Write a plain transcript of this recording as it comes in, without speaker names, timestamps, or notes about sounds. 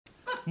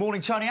Morning,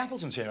 Tony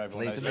Appleton's here,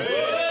 everyone. Please,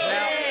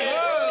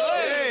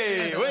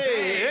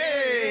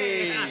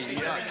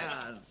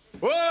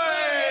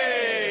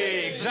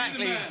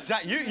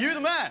 Exactly. You the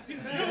man. We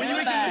can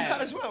do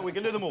that as well. We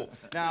can do them all.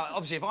 Now,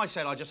 obviously, if I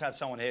said I just had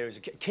someone here who's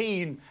a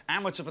keen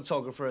amateur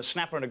photographer, a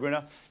snapper and a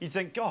grinner, you'd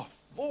think, God,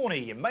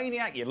 Vaughan, you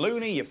maniac, you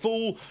loony, you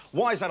fool.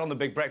 Why is that on the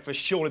Big Breakfast?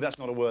 Surely that's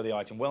not a worthy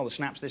item. Well, the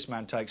snaps this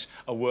man takes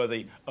are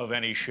worthy of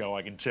any show,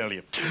 I can tell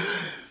you.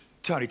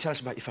 Tony, tell us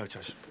about your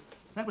photos.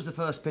 That was the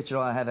first picture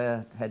I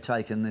had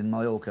taken in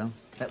Mallorca.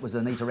 That was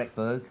Anita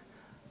Ekberg.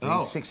 The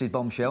 60s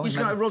bombshell. You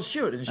got Rod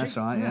Stewart, didn't you? That's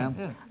right, yeah.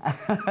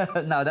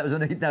 No, that was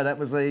Anita. No, that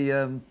was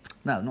the.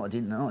 No, not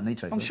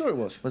Anita. I'm sure it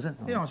was. Was it?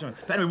 Oh. Yeah, I'm sorry.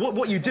 But anyway,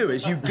 what you do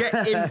is you get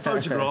in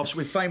photographs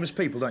with famous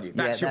people, don't you?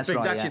 That's your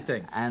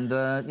thing. And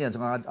yeah,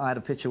 I had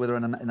a picture with her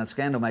in a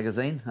Scandal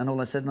magazine, and all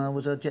I said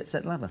was a jet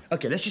set lover.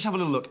 OK, let's just have a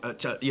little look at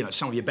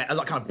some of your kind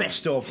of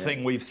best of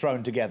thing we've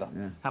thrown together.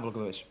 Yeah. Have a look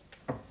at this.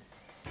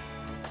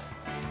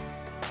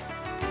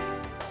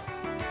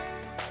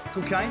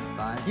 OK.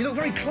 Fine. You look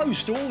very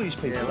close to all these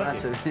people,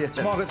 don't you? Yeah.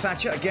 It's Margaret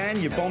Thatcher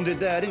again. You bonded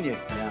there, didn't you?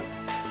 Yeah.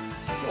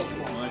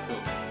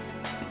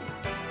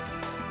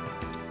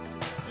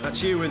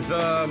 That's you with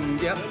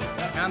yep.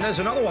 And there's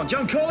another one,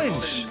 Joan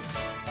Collins.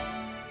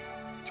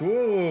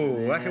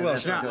 Whoa, Raquel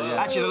Welch. Now,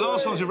 actually, the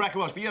last one was with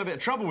Raquel Welch, but you had a bit of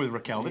trouble with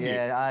Raquel, didn't you?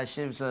 Yeah,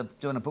 she was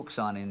doing a book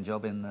signing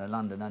job in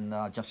London, and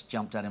I just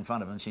jumped out in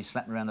front of her, and she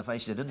slapped me around the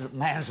face. She said, "This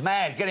man's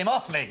mad, get him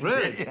off me."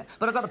 Really? Yeah.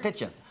 But I got the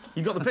picture.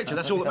 You got the picture,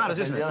 that's all that matters,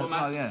 isn't it? That's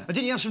right, yeah. And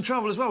didn't you have some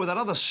trouble as well with that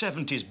other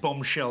 70s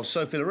bombshell,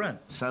 Sophie Loren?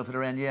 Sophie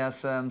Loren, yes.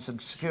 Some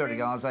security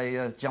guards,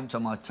 they jumped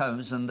on my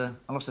toes, and I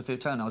lost a few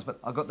toenails, but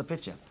I got the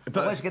picture.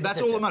 But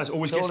that's all that matters,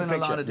 always get the picture.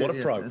 What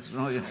a pro.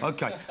 Right, yeah.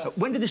 OK.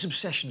 When did this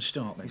obsession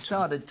start, then? It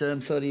started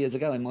 30 years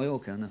ago in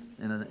Mallorca,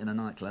 in a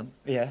nightclub.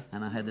 Yeah.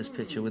 And I had this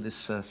picture with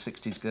this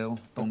 60s girl,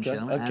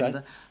 bombshell. OK.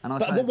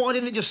 But why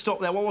didn't it just stop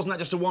there? Why wasn't that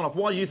just a one-off?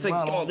 Why do you think,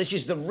 oh, this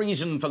is the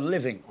reason for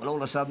living? Well, all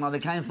of a sudden I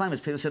became famous.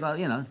 People said, oh,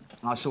 you know,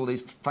 I saw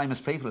these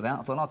famous people about.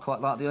 I thought I quite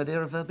like the idea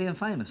of being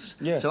famous.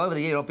 Yeah. So over the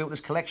year I built this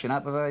collection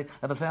up of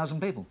 1,000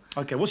 people.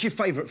 OK, what's your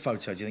favourite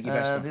photo, do you think, your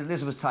best one?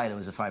 Elizabeth Taylor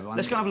was the favourite one.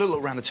 Let's go have a little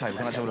look around the table.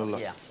 Let's have a little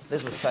look. Yeah,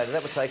 Elizabeth Taylor,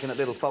 that was taken at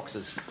Little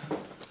Foxes.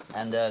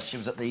 And she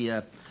was at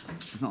the...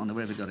 not on the...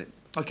 Where have we got it?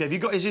 OK, have you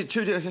got... Is it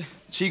two...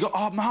 So you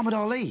got Muhammad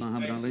Ali?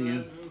 Muhammad Ali,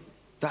 yeah.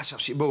 That's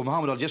absolutely... Well,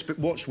 Muhammad Ali just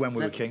watched When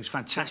We Were Kings.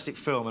 Fantastic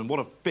film, and what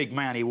a big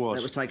man he was.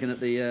 That was taken at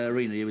the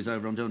arena. He was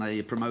over. I'm doing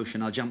a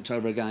promotion. I jumped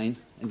over again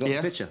and got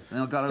the picture.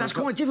 And That's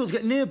quite difficult to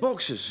get near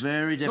boxers.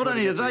 Very difficult. Not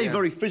only are they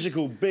very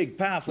physical, big,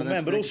 powerful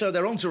men, but also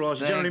their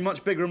entourage is generally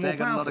much bigger and more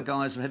powerful. They've got a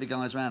lot of guys, heavy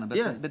guys around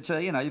them. But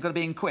you know, you've got to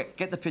be in quick,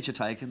 get the picture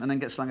taken, and then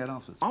get slung out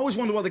afterwards. I always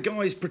wonder why the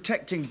guys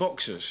protecting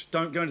boxers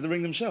don't go into the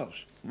ring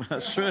themselves.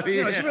 That's true.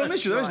 You know, it's a real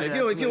mystery, though, isn't it?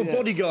 If you're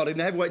bodyguarding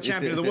the heavyweight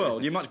champion of the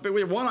world, you're much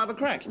bigger. Why not have a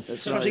crack?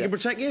 Perhaps he can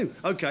protect you.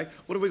 OK,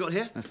 what have we got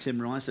here? That's Tim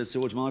Rice. That's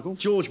George Michael.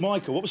 George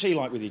Michael. What was he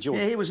like with you, George?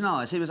 Yeah, he was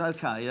nice. He was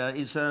OK.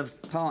 His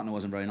partner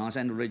wasn't very nice,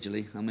 Andrew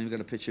Ridgely. I mean, we've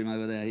got a picture of him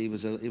over there. He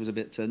was a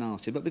bit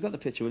nasty, but we got the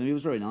picture with him. He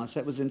was very nice.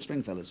 That was in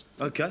Stringfellas.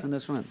 OK. And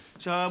that's right.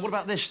 So what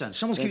about this, then?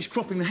 Someone keeps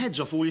cropping the heads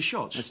off all your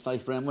shots. That's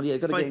Faith Brown. Well, yeah,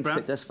 you've got to get him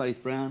quick. That's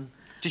Faith Brown.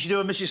 Did she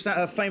do a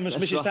famous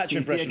Mrs. Thatcher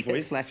impression for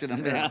you? Flashing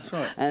them down. That's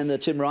right. And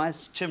Tim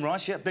Rice. Tim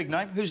Rice, yeah, big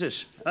name. Who's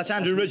this? That's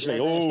Andrew Ridgely.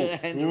 Oh,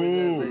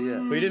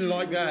 we didn't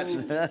like that.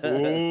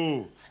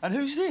 Oh. And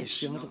who's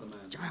this?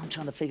 I'm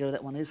trying to figure who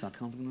that one is. I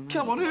can't remember.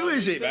 Come on, who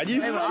is it, man?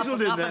 You've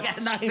puzzled in there.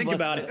 Think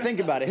about it. Think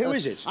about it. Who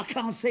is it? I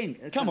can't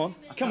think. Come on,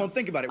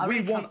 think about it.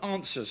 We want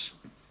answers.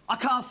 I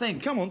can't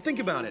think. Come on, think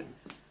about it.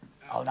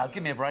 Oh no,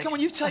 give me a break. Come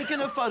on, you've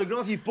taken a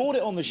photograph. You've bought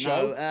it on the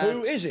show.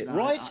 Who is it?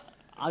 Right?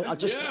 I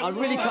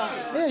really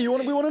can't... Yeah, we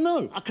want to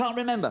know. I can't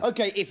remember.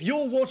 OK, if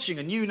you're watching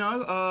and you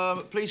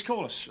know, please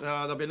call us.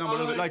 There'll be a number a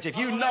little bit later. If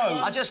you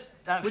know...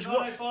 Which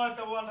 985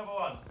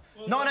 1111.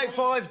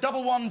 985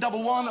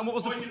 1111, and what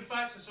was the... Or you can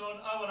fax us on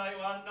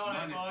 0181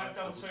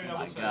 985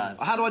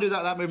 2222. How do I do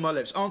that? That moved my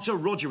lips. Answer,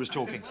 Roger was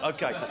talking.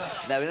 OK.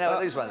 No,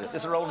 these ones.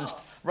 This are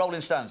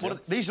Rolling Stones.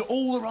 These are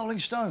all the Rolling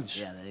Stones?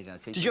 Yeah, there you go.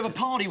 Did you have a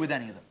party with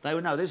any of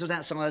them? No, this was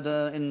outside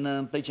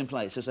in Beecham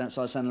Place. This was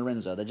outside San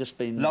Lorenzo. They'd just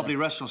been... Lovely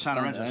restaurant, San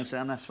Lorenzo.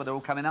 And that's where they're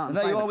all coming out. And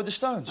there you are with the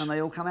Stones. And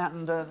they all come out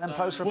and pose for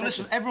a picture. Well,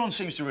 listen, everyone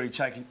seems to really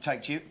take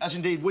to you, as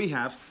indeed we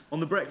have on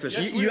The Breakfast.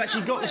 Yes, you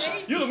actually got this...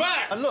 You're the man!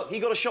 And look, he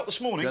got a shot this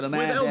morning with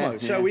Elmo,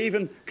 so we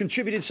even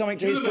contributed something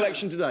to his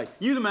collection today.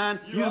 You the man,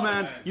 you the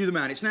man, you the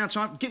man. It's now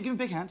time... Give him a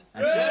big hand.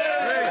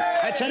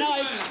 And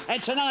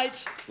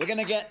tonight, we're going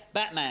to get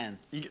Batman.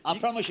 I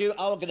promise you,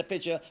 I'll get a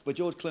picture with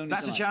George Clooney.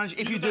 That's a challenge.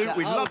 If you do,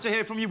 we'd love to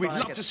hear from you. We'd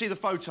love to see the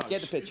photos.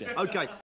 Get the picture. OK.